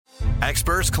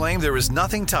Experts claim there is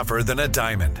nothing tougher than a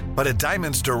diamond. But at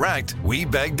Diamonds Direct, we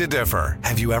beg to differ.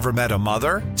 Have you ever met a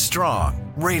mother?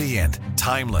 Strong, radiant,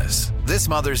 timeless. This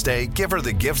Mother's Day, give her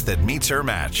the gift that meets her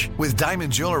match. With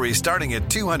diamond jewelry starting at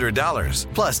 $200.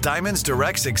 Plus Diamonds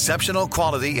Direct's exceptional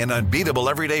quality and unbeatable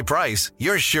everyday price,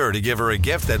 you're sure to give her a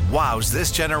gift that wows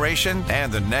this generation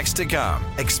and the next to come.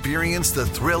 Experience the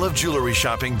thrill of jewelry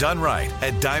shopping done right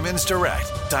at Diamonds Direct.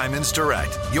 Diamonds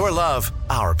Direct. Your love,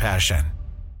 our passion.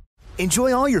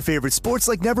 Enjoy all your favorite sports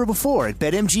like never before at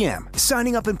BetMGM.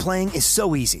 Signing up and playing is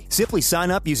so easy. Simply sign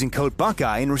up using code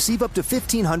Buckeye and receive up to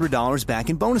 $1,500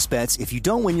 back in bonus bets if you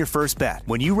don't win your first bet.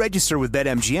 When you register with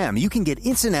BetMGM, you can get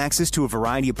instant access to a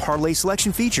variety of parlay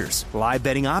selection features, live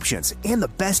betting options, and the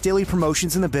best daily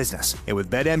promotions in the business. And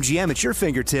with BetMGM at your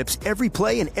fingertips, every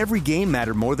play and every game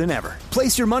matter more than ever.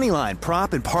 Place your moneyline,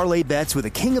 prop, and parlay bets with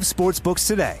the king of sportsbooks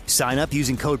today. Sign up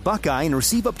using code Buckeye and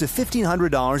receive up to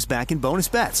 $1,500 back in bonus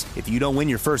bets if you don't win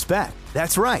your first bet.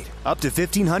 That's right, up to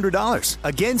 $1,500.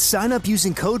 Again, sign up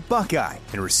using code Buckeye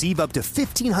and receive up to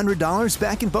 $1,500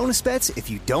 back in bonus bets if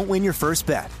you don't win your first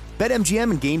bet. BetMGM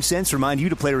and GameSense remind you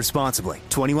to play responsibly.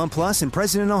 21 plus and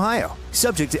present in Ohio.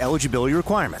 Subject to eligibility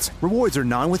requirements. Rewards are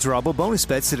non-withdrawable bonus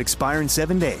bets that expire in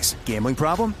 7 days. Gambling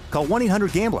problem? Call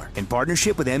 1-800-GAMBLER in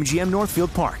partnership with MGM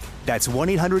Northfield Park. That's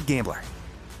 1-800-GAMBLER.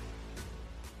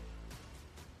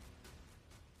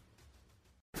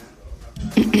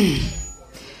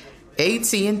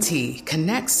 AT&T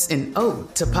connects an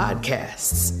ode to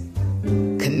podcasts.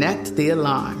 Connect the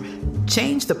alarm.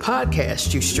 Change the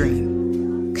podcast you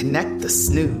stream. Connect the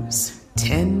snooze.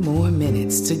 10 more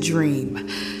minutes to dream.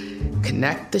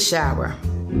 Connect the shower.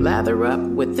 Lather up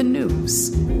with the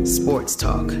news. Sports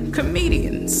talk,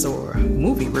 comedians, or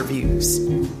movie reviews.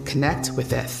 Connect with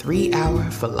that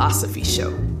 3-hour philosophy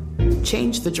show.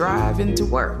 Change the drive into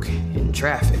work in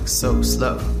traffic so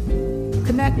slow.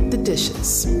 Connect the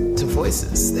dishes to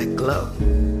voices that glow.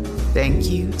 Thank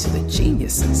you to the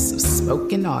geniuses of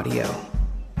spoken audio.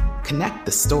 Connect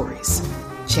the stories.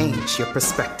 Change your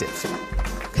perspective.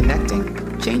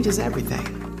 Connecting changes everything.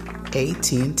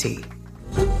 AT&T.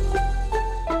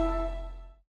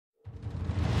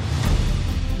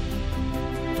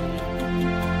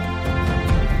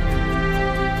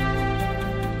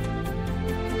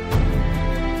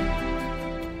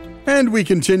 And we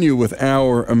continue with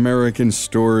our American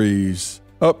stories.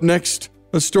 Up next,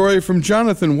 a story from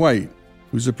Jonathan White,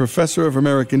 who's a professor of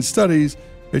American Studies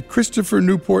at Christopher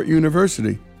Newport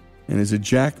University and is a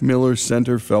Jack Miller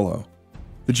Center Fellow.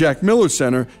 The Jack Miller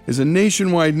Center is a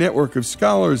nationwide network of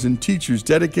scholars and teachers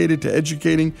dedicated to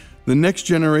educating the next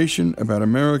generation about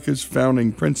America's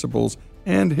founding principles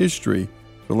and history.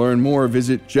 To learn more,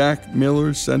 visit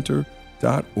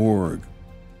jackmillercenter.org.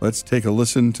 Let's take a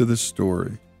listen to this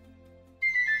story.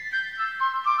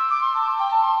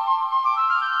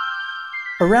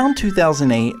 Around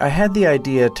 2008, I had the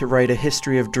idea to write a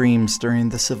history of dreams during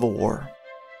the Civil War.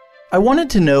 I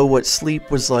wanted to know what sleep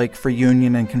was like for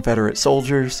Union and Confederate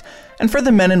soldiers, and for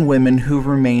the men and women who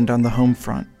remained on the home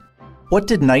front. What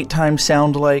did nighttime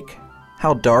sound like?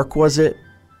 How dark was it?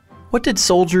 What did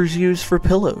soldiers use for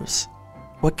pillows?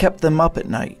 What kept them up at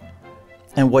night?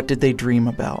 And what did they dream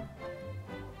about?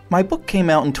 My book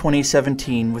came out in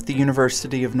 2017 with the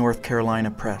University of North Carolina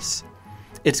Press.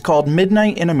 It's called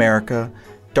Midnight in America: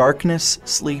 Darkness,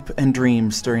 Sleep, and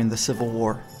Dreams During the Civil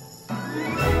War.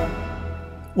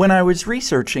 When I was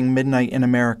researching Midnight in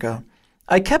America,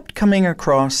 I kept coming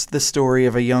across the story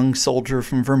of a young soldier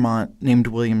from Vermont named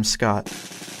William Scott.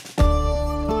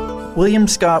 William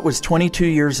Scott was 22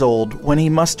 years old when he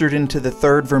mustered into the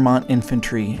 3rd Vermont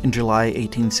Infantry in July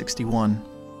 1861.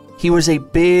 He was a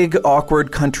big,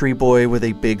 awkward country boy with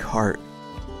a big heart.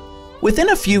 Within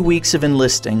a few weeks of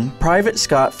enlisting, Private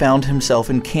Scott found himself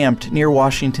encamped near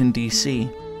Washington, D.C.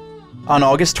 On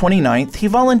August 29th, he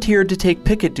volunteered to take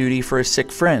picket duty for a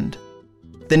sick friend.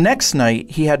 The next night,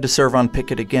 he had to serve on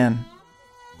picket again.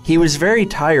 He was very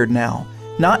tired now,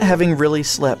 not having really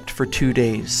slept for 2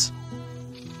 days.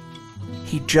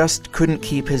 He just couldn't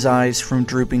keep his eyes from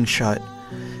drooping shut,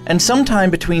 and sometime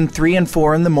between 3 and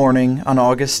 4 in the morning on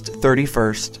August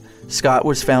 31st, Scott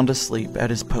was found asleep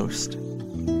at his post.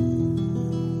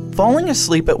 Falling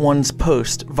asleep at one's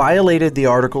post violated the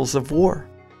Articles of War,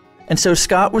 and so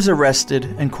Scott was arrested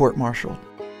and court-martialed.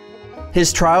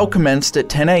 His trial commenced at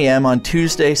 10 a.m. on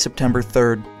Tuesday, September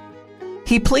 3rd.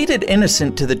 He pleaded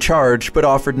innocent to the charge but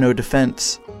offered no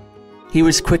defense. He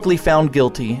was quickly found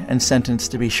guilty and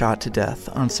sentenced to be shot to death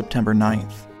on September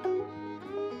 9th.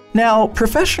 Now,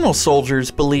 professional soldiers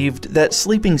believed that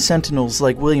sleeping sentinels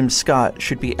like William Scott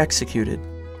should be executed.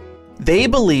 They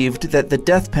believed that the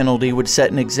death penalty would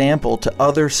set an example to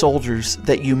other soldiers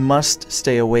that you must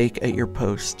stay awake at your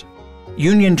post.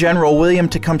 Union General William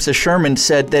Tecumseh Sherman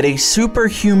said that a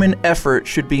superhuman effort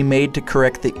should be made to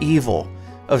correct the evil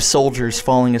of soldiers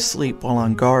falling asleep while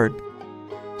on guard.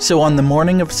 So on the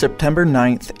morning of September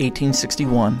 9th,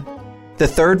 1861, the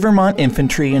 3rd Vermont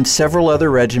Infantry and several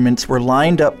other regiments were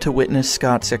lined up to witness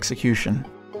Scott's execution.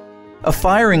 A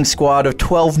firing squad of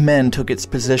 12 men took its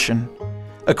position.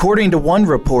 According to one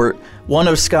report, one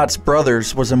of Scott's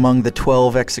brothers was among the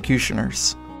 12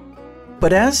 executioners.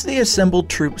 But as the assembled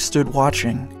troops stood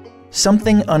watching,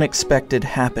 something unexpected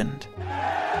happened.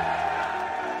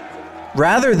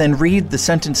 Rather than read the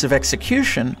sentence of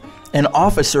execution, an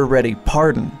officer read a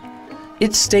pardon.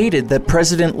 It stated that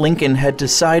President Lincoln had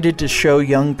decided to show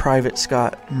young Private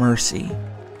Scott mercy.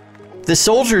 The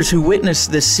soldiers who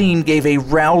witnessed this scene gave a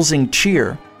rousing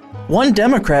cheer. One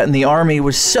Democrat in the Army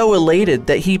was so elated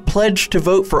that he pledged to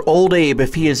vote for Old Abe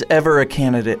if he is ever a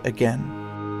candidate again.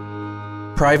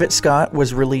 Private Scott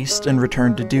was released and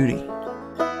returned to duty.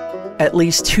 At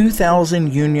least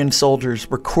 2,000 Union soldiers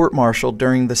were court-martialed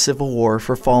during the Civil War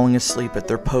for falling asleep at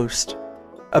their post.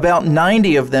 About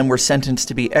 90 of them were sentenced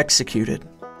to be executed.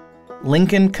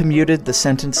 Lincoln commuted the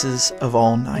sentences of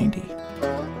all 90.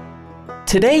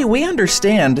 Today, we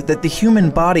understand that the human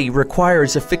body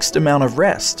requires a fixed amount of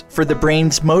rest for the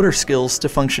brain's motor skills to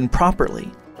function properly.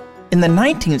 In the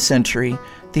 19th century,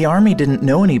 the Army didn't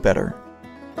know any better.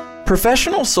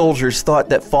 Professional soldiers thought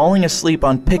that falling asleep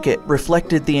on picket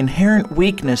reflected the inherent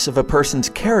weakness of a person's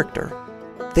character.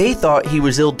 They thought he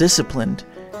was ill-disciplined,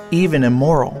 even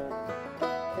immoral.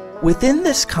 Within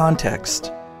this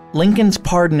context, Lincoln's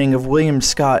pardoning of William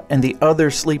Scott and the other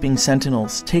sleeping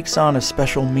sentinels takes on a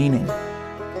special meaning.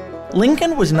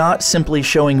 Lincoln was not simply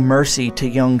showing mercy to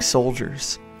young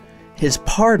soldiers. His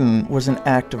pardon was an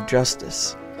act of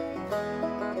justice.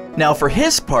 Now, for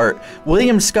his part,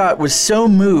 William Scott was so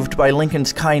moved by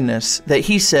Lincoln's kindness that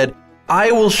he said,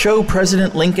 "I will show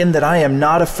President Lincoln that I am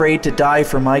not afraid to die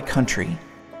for my country."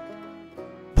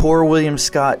 Poor William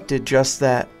Scott did just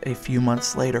that a few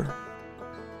months later.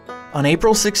 On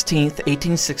April 16,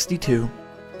 1862,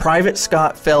 Private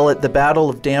Scott fell at the Battle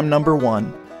of Dam No.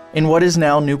 1 in what is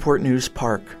now Newport News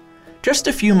Park, just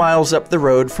a few miles up the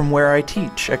road from where I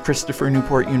teach at Christopher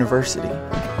Newport University.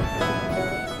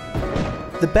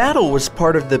 The battle was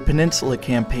part of the Peninsula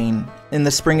Campaign in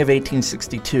the spring of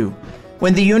 1862,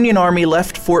 when the Union Army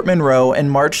left Fort Monroe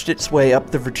and marched its way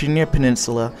up the Virginia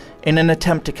Peninsula in an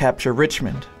attempt to capture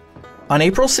Richmond. On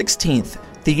April 16th,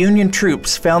 the Union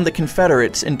troops found the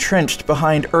Confederates entrenched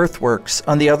behind earthworks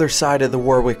on the other side of the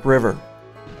Warwick River.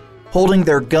 Holding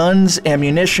their guns,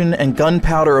 ammunition, and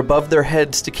gunpowder above their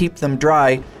heads to keep them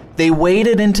dry, they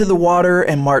waded into the water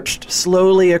and marched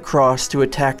slowly across to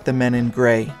attack the men in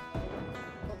gray.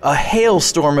 A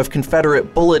hailstorm of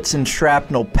Confederate bullets and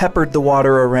shrapnel peppered the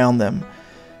water around them,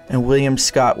 and William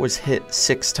Scott was hit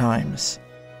 6 times.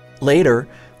 Later,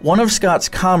 one of Scott's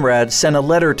comrades sent a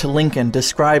letter to Lincoln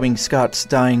describing Scott's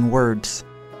dying words.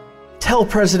 "Tell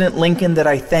President Lincoln that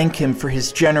I thank him for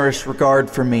his generous regard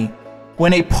for me,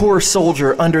 when a poor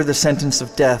soldier under the sentence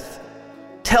of death.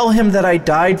 Tell him that I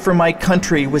died for my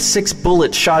country with 6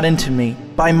 bullets shot into me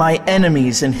by my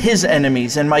enemies and his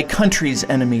enemies and my country's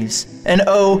enemies. And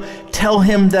oh, tell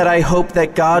him that I hope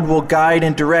that God will guide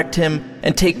and direct him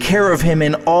and take care of him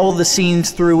in all the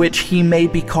scenes through which he may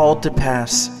be called to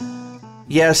pass.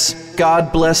 Yes,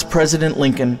 God bless President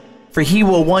Lincoln, for he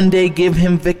will one day give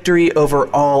him victory over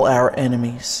all our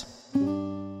enemies."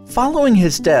 Following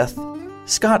his death,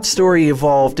 Scott's story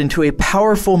evolved into a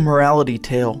powerful morality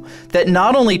tale that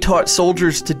not only taught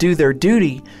soldiers to do their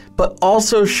duty, but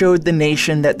also showed the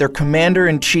nation that their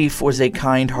commander-in-chief was a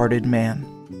kind-hearted man.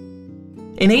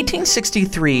 In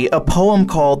 1863, a poem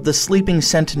called The Sleeping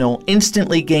Sentinel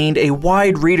instantly gained a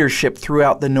wide readership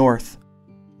throughout the North.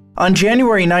 On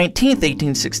January 19,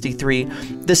 1863,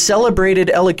 the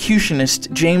celebrated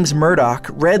elocutionist James Murdoch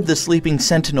read The Sleeping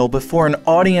Sentinel before an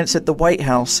audience at the White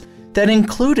House that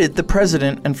included the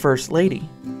President and First Lady.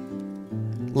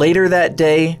 Later that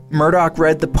day, Murdoch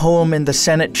read the poem in the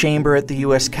Senate chamber at the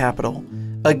U.S. Capitol,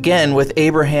 again with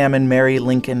Abraham and Mary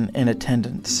Lincoln in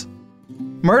attendance.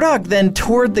 Murdoch then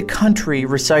toured the country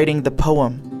reciting the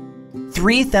poem.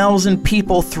 3,000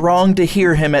 people thronged to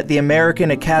hear him at the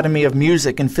American Academy of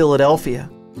Music in Philadelphia.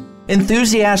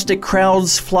 Enthusiastic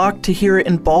crowds flocked to hear it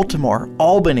in Baltimore,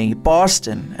 Albany,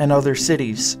 Boston, and other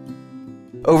cities.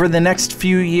 Over the next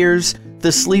few years,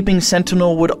 the Sleeping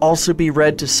Sentinel would also be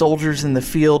read to soldiers in the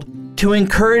field to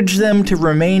encourage them to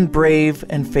remain brave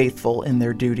and faithful in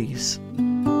their duties.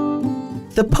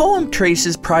 The poem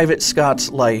traces Private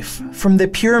Scott's life, from the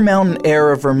pure mountain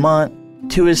air of Vermont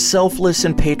to his selfless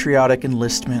and patriotic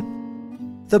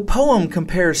enlistment. The poem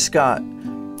compares Scott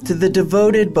to the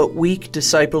devoted but weak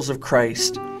disciples of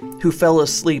Christ who fell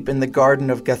asleep in the Garden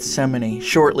of Gethsemane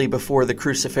shortly before the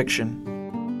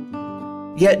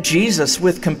crucifixion. Yet Jesus,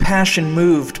 with compassion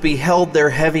moved, beheld their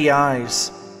heavy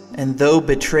eyes, and though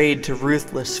betrayed to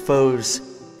ruthless foes,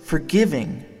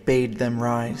 forgiving bade them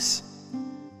rise.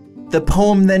 The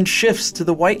poem then shifts to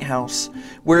the White House,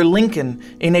 where Lincoln,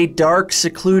 in a dark,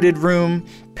 secluded room,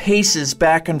 paces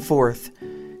back and forth,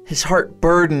 his heart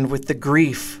burdened with the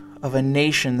grief of a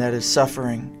nation that is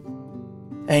suffering.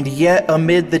 And yet,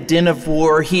 amid the din of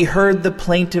war, he heard the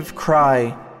plaintive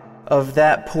cry of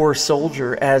that poor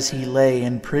soldier as he lay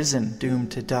in prison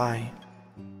doomed to die.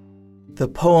 The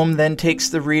poem then takes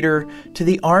the reader to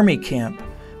the army camp,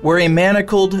 where a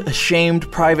manacled, ashamed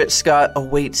Private Scott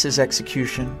awaits his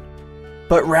execution.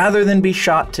 But rather than be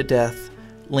shot to death,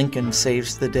 Lincoln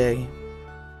saves the day.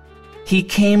 He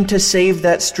came to save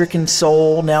that stricken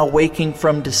soul, now waking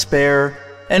from despair,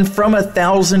 and from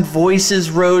 1,000 voices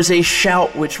rose a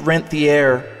shout which rent the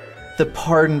air. The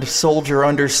pardoned soldier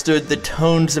understood the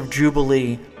tones of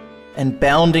jubilee, and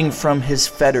bounding from his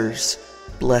fetters,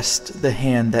 blessed the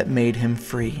hand that made him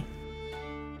free.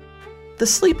 The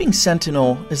Sleeping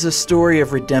Sentinel is a story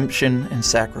of redemption and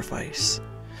sacrifice.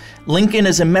 Lincoln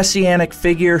is a messianic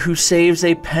figure who saves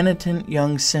a penitent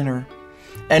young sinner,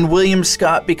 and William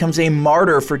Scott becomes a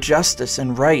martyr for justice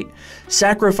and right,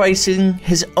 sacrificing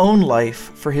his own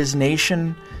life for his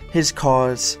nation, his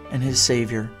cause, and his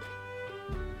Savior.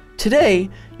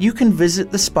 Today, you can visit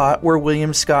the spot where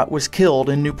William Scott was killed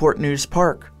in Newport News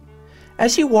Park.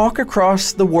 As you walk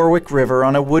across the Warwick River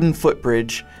on a wooden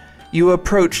footbridge, you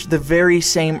approach the very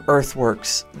same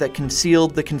earthworks that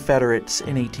concealed the Confederates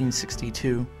in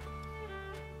 1862.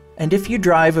 And if you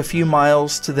drive a few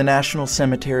miles to the National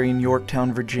Cemetery in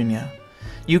Yorktown, Virginia,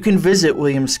 you can visit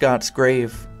William Scott's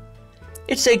grave.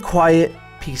 It's a quiet,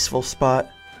 peaceful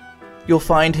spot. You'll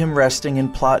find him resting in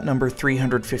plot number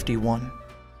 351.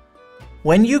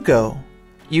 When you go,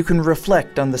 you can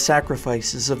reflect on the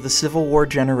sacrifices of the Civil War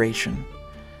generation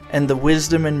and the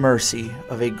wisdom and mercy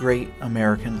of a great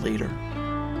American leader.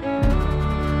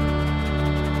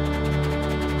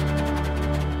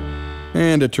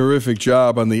 And a terrific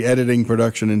job on the editing,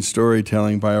 production, and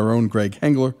storytelling by our own Greg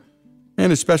Hengler.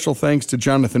 And a special thanks to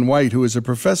Jonathan White, who is a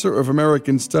professor of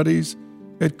American Studies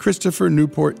at Christopher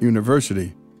Newport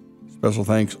University. Special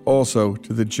thanks also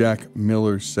to the Jack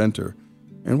Miller Center.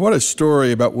 And what a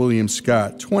story about William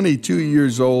Scott, 22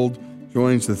 years old,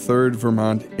 joins the 3rd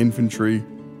Vermont Infantry,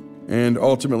 and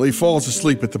ultimately falls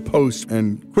asleep at the post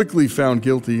and quickly found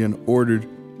guilty and ordered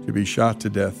to be shot to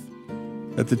death.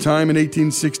 At the time in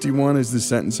 1861, as the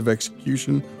sentence of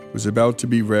execution was about to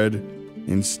be read,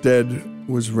 instead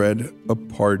was read a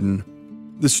pardon.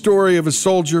 The story of a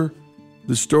soldier,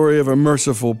 the story of a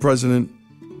merciful president,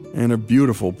 and a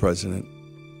beautiful president,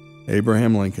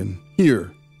 Abraham Lincoln,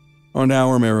 here on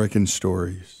Our American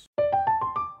Stories.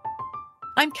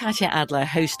 I'm Katya Adler,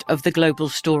 host of The Global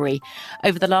Story.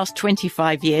 Over the last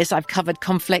 25 years, I've covered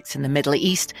conflicts in the Middle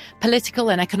East, political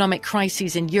and economic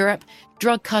crises in Europe,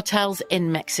 drug cartels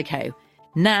in Mexico.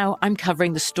 Now I'm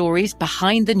covering the stories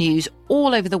behind the news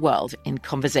all over the world in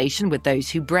conversation with those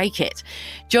who break it.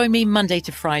 Join me Monday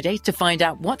to Friday to find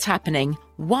out what's happening,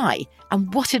 why,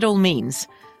 and what it all means.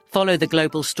 Follow The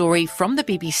Global Story from the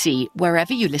BBC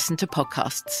wherever you listen to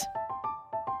podcasts.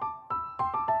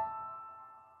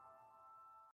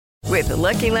 With the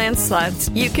Lucky Land Slots,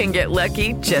 you can get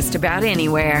lucky just about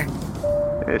anywhere.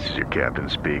 This is your captain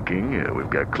speaking. We've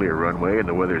got clear runway and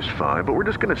the weather's fine, but we're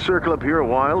just going to circle up here a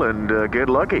while and get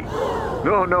lucky.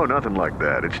 No, nothing like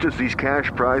that. It's just these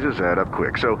cash prizes add up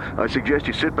quick. So I suggest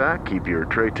you sit back, keep your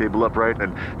tray table upright,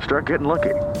 and start getting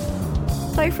lucky.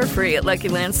 Play for free at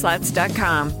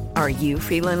LuckyLandSlots.com. Are you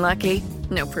feeling lucky?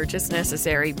 No purchase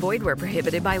necessary. Void where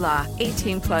prohibited by law.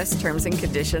 18+ terms and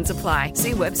conditions apply.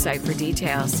 See website for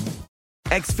details.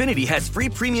 Xfinity has free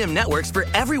premium networks for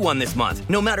everyone this month,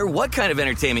 no matter what kind of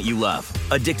entertainment you love.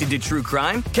 Addicted to true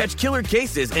crime? Catch killer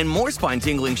cases and more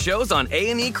spine-tingling shows on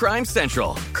A&E Crime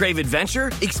Central. Crave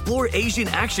adventure? Explore Asian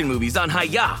action movies on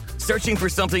Hi-Ya. Searching for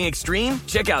something extreme?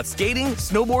 Check out skating,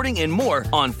 snowboarding, and more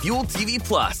on Fuel TV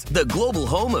Plus, the global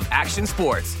home of action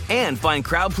sports. And find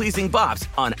crowd-pleasing bops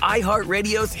on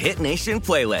iHeartRadio's Hit Nation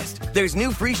playlist. There's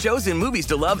new free shows and movies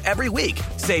to love every week.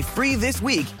 Say free this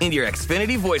week in your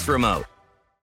Xfinity voice remote.